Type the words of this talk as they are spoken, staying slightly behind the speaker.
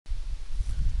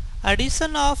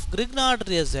Addition of Grignard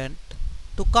reagent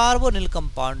to carbonyl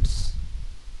compounds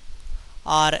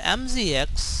or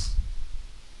MgX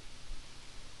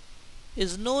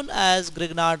is known as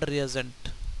Grignard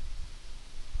reagent.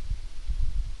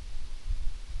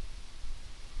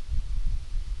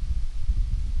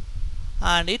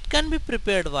 And it can be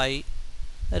prepared by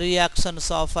reactions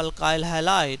of alkyl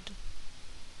halide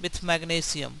with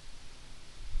magnesium.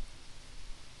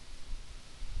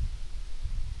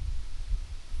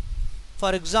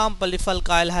 For example, if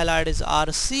alkyl halide is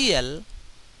RCl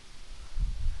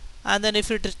and then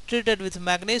if it is treated with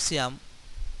magnesium,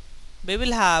 we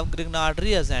will have Grignard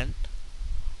reagent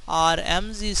or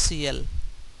MgCl.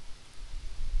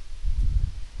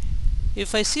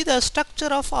 If I see the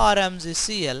structure of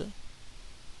RMgCl,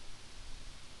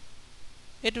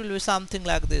 it will be something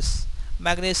like this.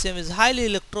 Magnesium is highly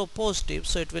electropositive,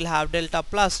 so it will have delta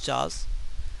plus charge.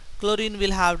 Chlorine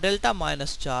will have delta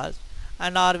minus charge,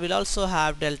 and R will also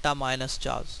have delta minus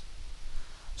charge.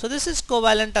 So this is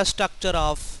covalent structure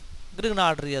of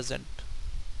Grignard reagent.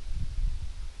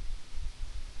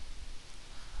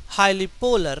 Highly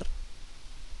polar.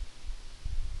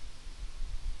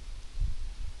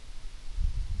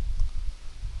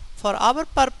 For our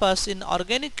purpose in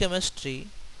organic chemistry,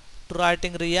 to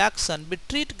writing reaction, we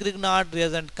treat Grignard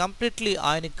reagent completely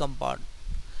ionic compound.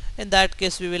 In that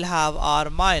case, we will have R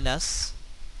minus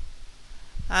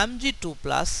Mg2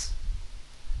 plus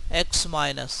X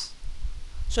minus.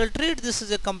 So we'll treat this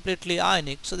as a completely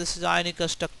ionic. So this is ionic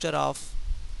structure of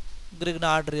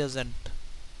Grignard reagent.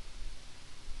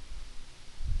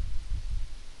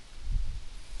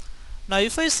 Now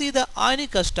if I see the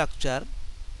ionic structure,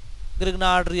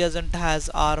 Grignard reagent has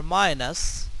R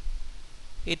minus.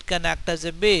 It can act as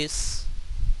a base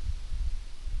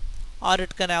or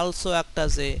it can also act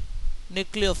as a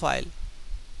nucleophile.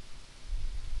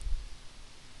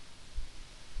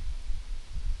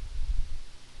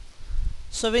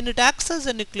 So when it acts as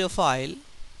a nucleophile,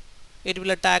 it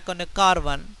will attack on a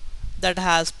carbon that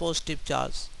has positive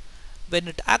charge. When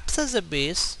it acts as a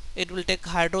base, it will take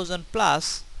hydrogen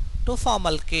plus to form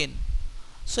alkane.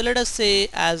 So let us say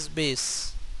as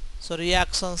base. So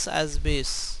reactions as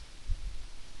base.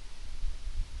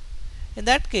 In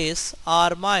that case,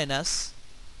 R minus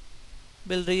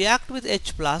will react with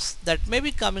H plus that may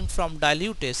be coming from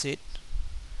dilute acid.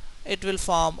 It will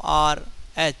form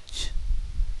RH,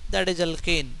 that is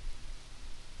alkane.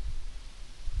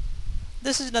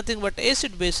 This is nothing but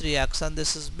acid base reaction.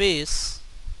 This is base,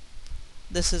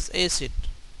 this is acid.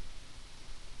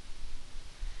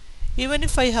 Even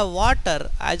if I have water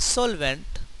as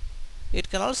solvent, it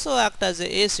can also act as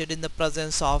an acid in the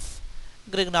presence of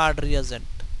Grignard reagent.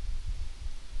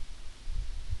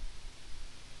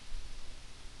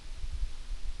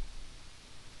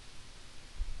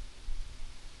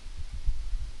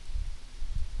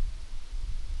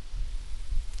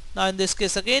 Now in this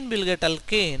case again we will get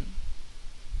alkane.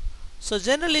 So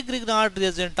generally Grignard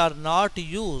reagent are not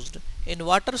used in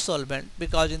water solvent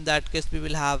because in that case we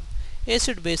will have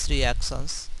acid base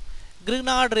reactions.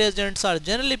 Grignard reagents are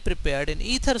generally prepared in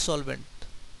ether solvent.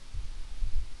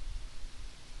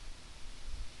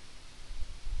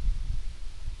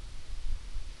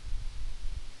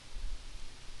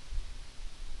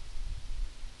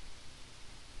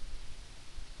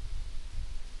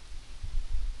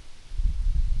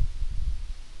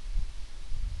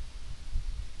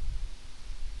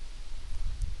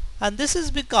 And this is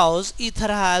because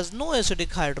ether has no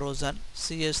acidic hydrogen,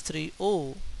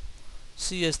 CH3O,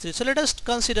 CH3. So let us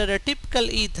consider a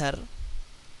typical ether.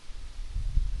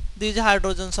 These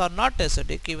hydrogens are not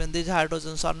acidic, even these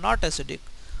hydrogens are not acidic.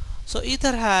 So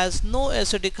ether has no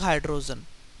acidic hydrogen.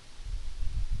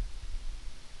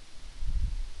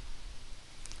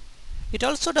 It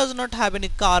also does not have any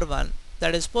carbon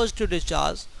that is positively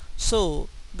charged. So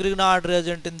Grignard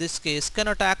reagent in this case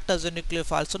cannot act as a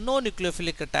nucleophile, so no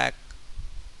nucleophilic attack.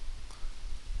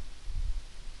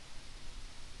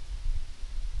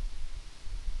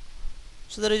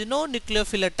 So there is no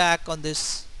nucleophile attack on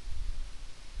this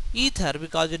ether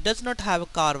because it does not have a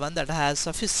carbon that has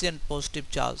sufficient positive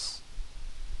charge.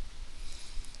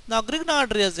 Now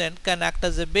Grignard reagent can act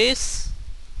as a base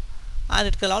and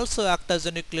it can also act as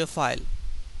a nucleophile.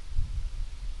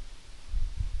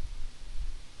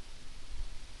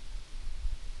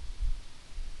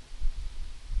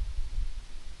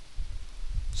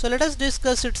 So let us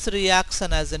discuss its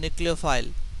reaction as a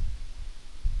nucleophile.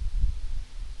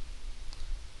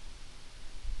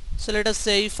 So let us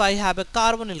say if I have a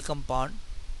carbonyl compound,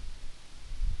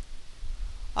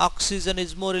 oxygen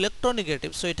is more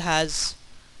electronegative, so it has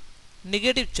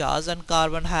negative charge and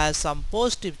carbon has some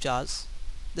positive charge.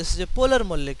 This is a polar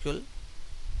molecule.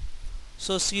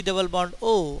 So C double bond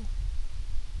O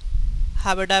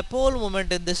have a dipole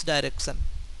moment in this direction.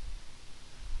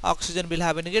 Oxygen will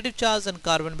have a negative charge and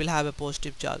carbon will have a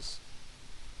positive charge.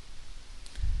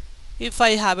 If I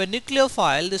have a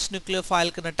nucleophile, this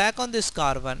nucleophile can attack on this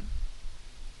carbon,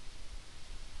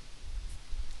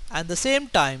 and at the same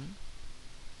time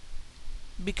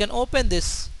we can open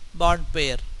this bond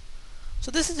pair. So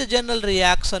this is a general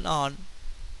reaction on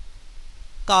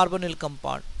carbonyl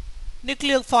compound.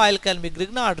 Nucleophile can be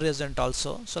Grignard reagent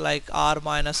also. So like R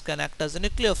minus can act as a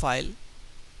nucleophile.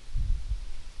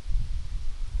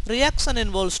 Reaction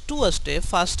involves two steps.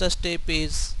 First step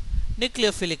is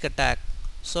nucleophilic attack.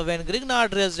 So when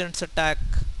Grignard reagents attack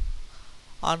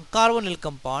on carbonyl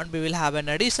compound, we will have an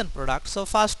addition product. So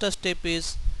first step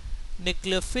is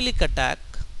nucleophilic attack.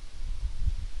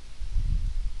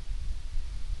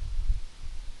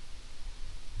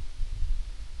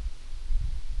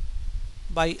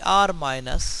 By R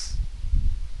minus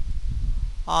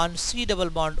on C double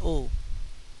bond O.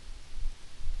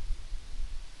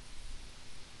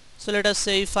 So let us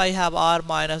say if I have R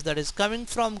minus that is coming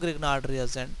from Grignard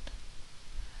reagent,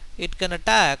 it can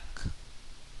attack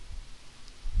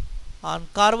on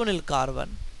carbonyl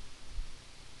carbon.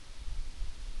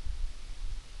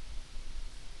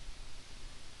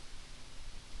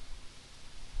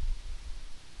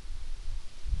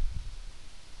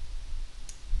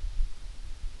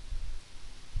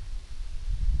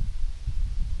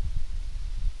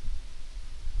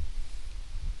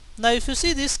 Now if you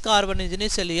see, this carbon is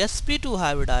initially sp2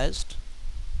 hybridized.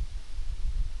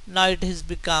 Now it has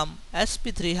become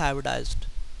sp3 hybridized.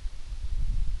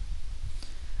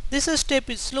 This step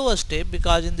is slower step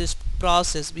because in this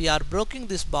process we are breaking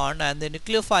this bond and the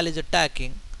nucleophile is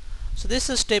attacking. So this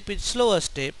step is slower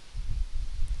step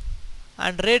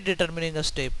and rate determining a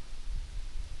step.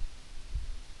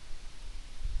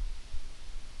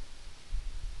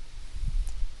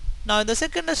 Now in the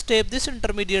second step, this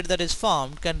intermediate that is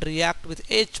formed can react with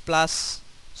H plus.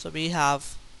 So we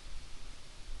have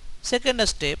second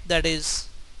step, that is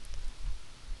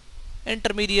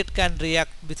intermediate can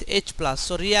react with H plus.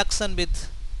 So reaction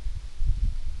with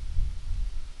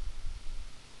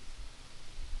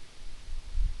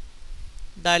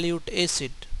dilute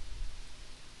acid.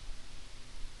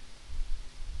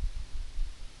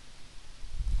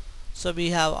 So we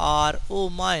have RO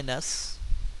minus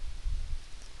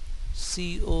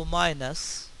CO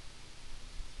minus.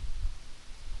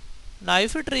 Now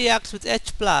if it reacts with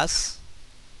H plus,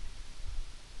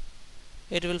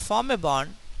 it will form a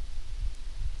bond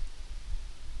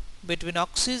between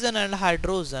oxygen and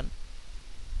hydrogen.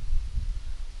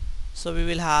 So we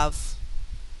will have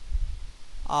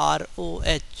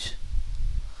ROH.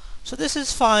 So this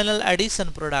is final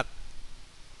addition product.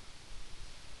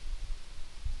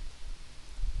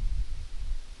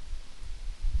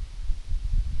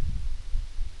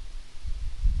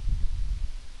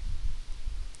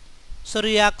 So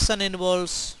reaction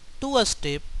involves two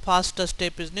steps. First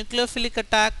step is nucleophilic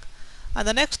attack and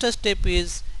the next step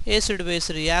is acid-base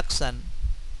reaction.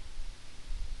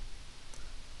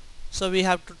 So we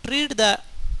have to treat the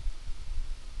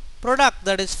product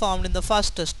that is formed in the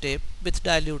first step with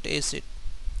dilute acid.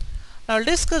 Now I'll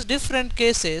discuss different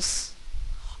cases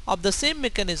of the same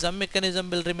mechanism. Mechanism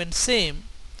will remain same.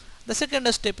 The second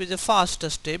step is a fast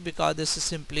step because this is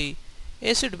simply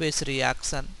acid-base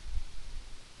reaction.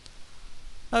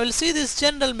 Now we'll see this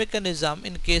general mechanism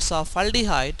in case of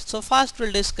aldehyde. So first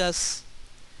we'll discuss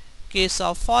case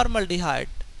of formaldehyde,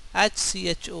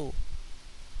 HCHO.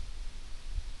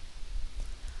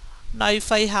 Now if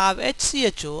I have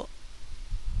HCHO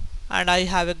and I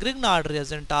have a Grignard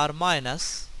reagent R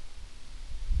minus,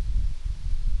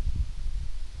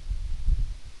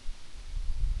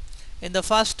 in the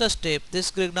first step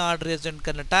this Grignard reagent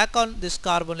can attack on this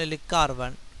carbonylic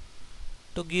carbon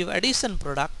to give addition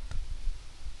product.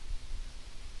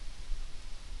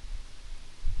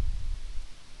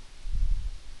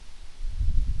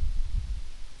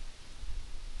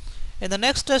 In the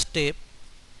next step,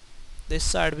 this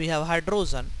side we have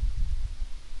hydrogen.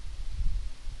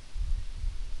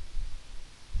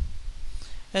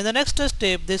 In the next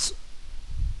step, this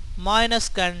minus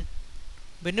can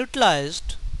be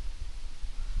neutralized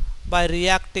by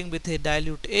reacting with a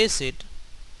dilute acid.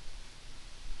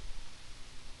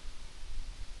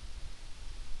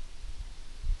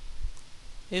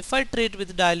 If I treat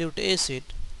with dilute acid,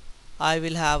 I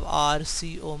will have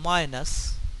RCO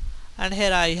minus. And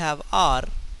here I have R.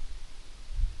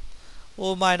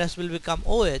 O minus will become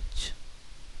OH.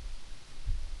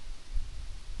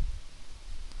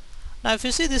 Now if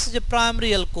you see, this is a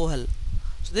primary alcohol.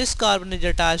 So this carbon is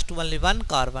attached to only one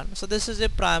carbon. So this is a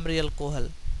primary alcohol.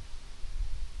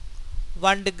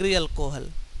 1 degree alcohol.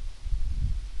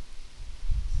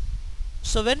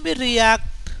 So when we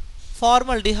react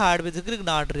formaldehyde with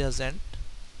Grignard reagent,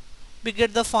 we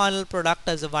get the final product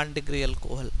as a 1 degree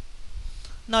alcohol.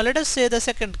 Now let us say the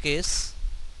second case,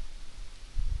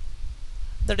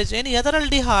 that is any other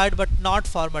aldehyde but not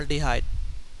formaldehyde.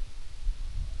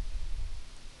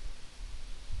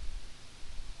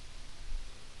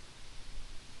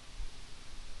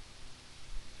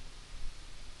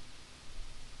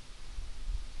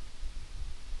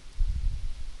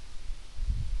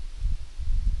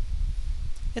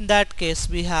 In that case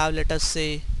we have, let us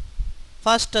say,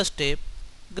 first step,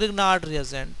 Grignard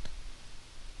reagent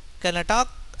can attack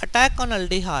on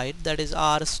aldehyde, that is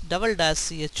R double dash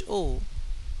CHO.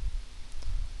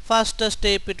 First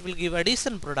step, it will give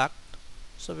addition product,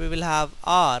 so we will have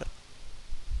R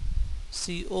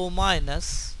CO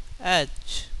minus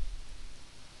H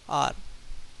R.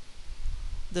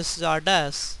 This is R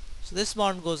dash, so this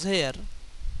bond goes here,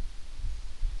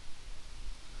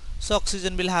 so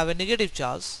oxygen will have a negative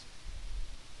charge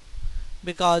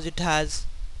because it has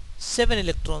 7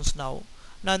 electrons now.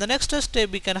 Now in the next step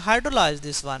we can hydrolyze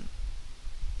this one,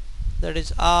 that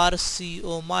is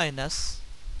RCO minus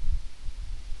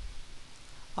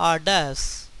R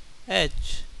dash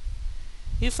H.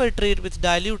 If I treat with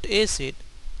dilute acid,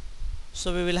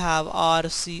 so we will have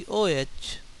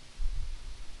RCOH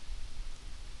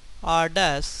R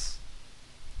dash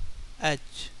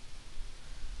H.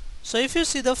 So if you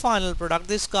see the final product,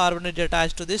 this carbon is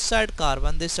attached to this side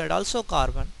carbon, this side also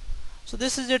carbon. So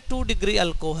this is a 2 degree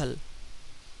alcohol.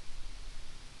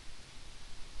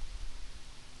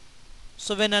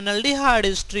 So when an aldehyde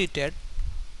is treated,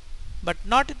 but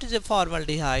not it is a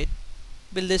formaldehyde,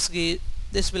 this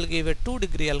will give a 2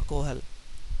 degree alcohol.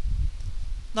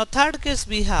 Now third case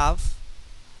we have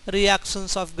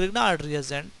reactions of Grignard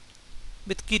reagent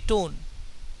with ketone.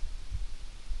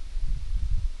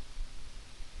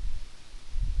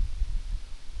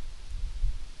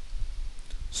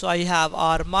 So I have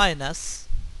R minus,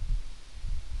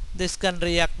 this can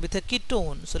react with a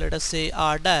ketone, so let us say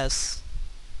R dash,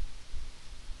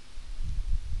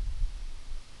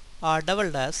 R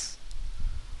double dash.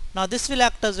 Now this will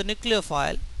act as a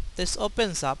nucleophile, this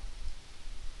opens up,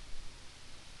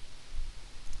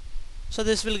 so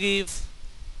this will give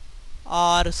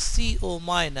RCO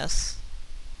minus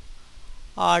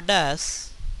R dash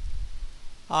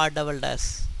R double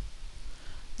dash.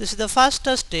 This is the first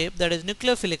step, that is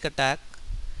nucleophilic attack.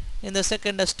 In the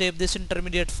second step, this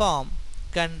intermediate form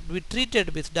can be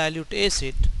treated with dilute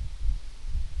acid.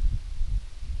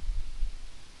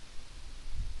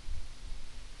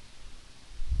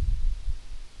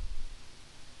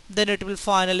 Then it will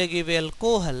finally give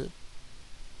alcohol.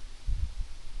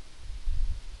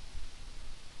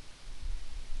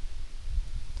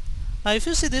 Now if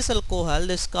you see this alcohol,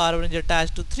 this carbon is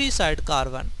attached to 3 side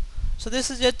carbon. So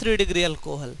this is a 3 degree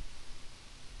alcohol.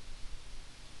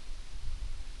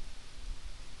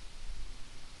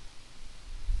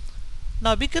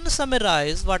 Now we can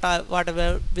summarize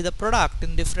whatever be the product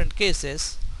in different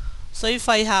cases. So if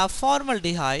I have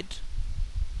formaldehyde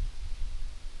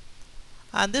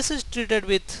and this is treated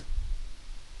with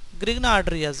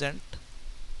Grignard reagent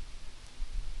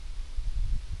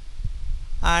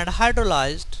and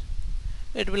hydrolyzed,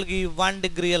 it will give 1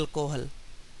 degree alcohol.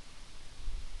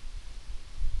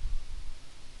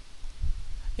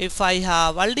 If I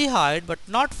have aldehyde but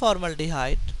not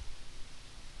formaldehyde,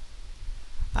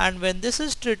 and when this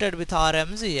is treated with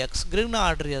RMGX,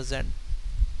 Grignard reagent,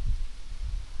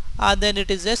 and then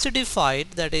it is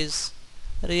acidified, that is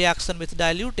reaction with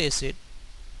dilute acid,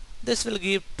 this will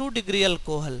give 2 degree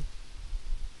alcohol.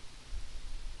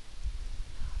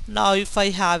 Now if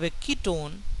I have a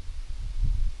ketone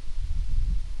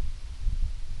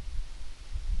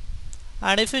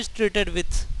and if it is treated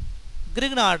with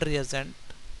Grignard reagent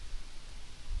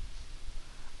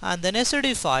and then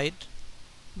acidified,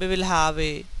 we will have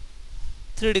a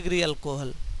 3 degree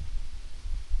alcohol.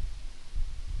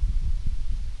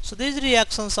 So these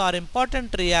reactions are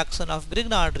important reaction of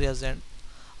Grignard reagent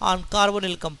on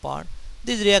carbonyl compound.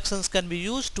 These reactions can be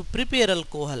used to prepare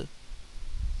alcohol.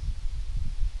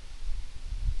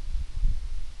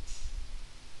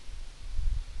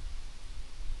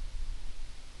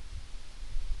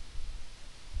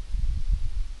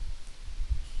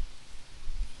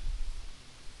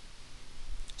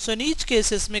 So in each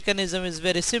case's mechanism is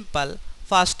very simple.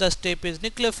 First step is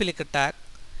nucleophilic attack.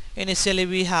 Initially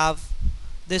we have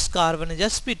this carbon is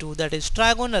sp2, that is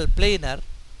trigonal planar.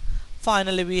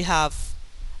 Finally we have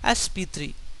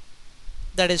sp3,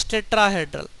 that is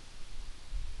tetrahedral.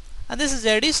 And this is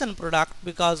addition product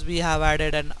because we have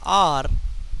added an R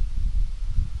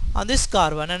on this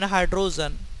carbon and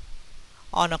hydrogen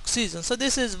on oxygen. So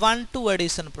this is 1,2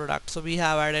 addition product. So we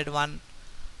have added one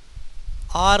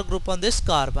R group on this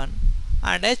carbon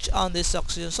and H on this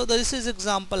oxygen. So this is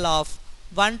example of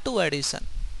 1,2 addition.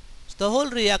 So the whole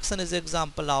reaction is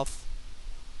example of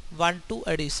 1,2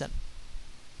 addition.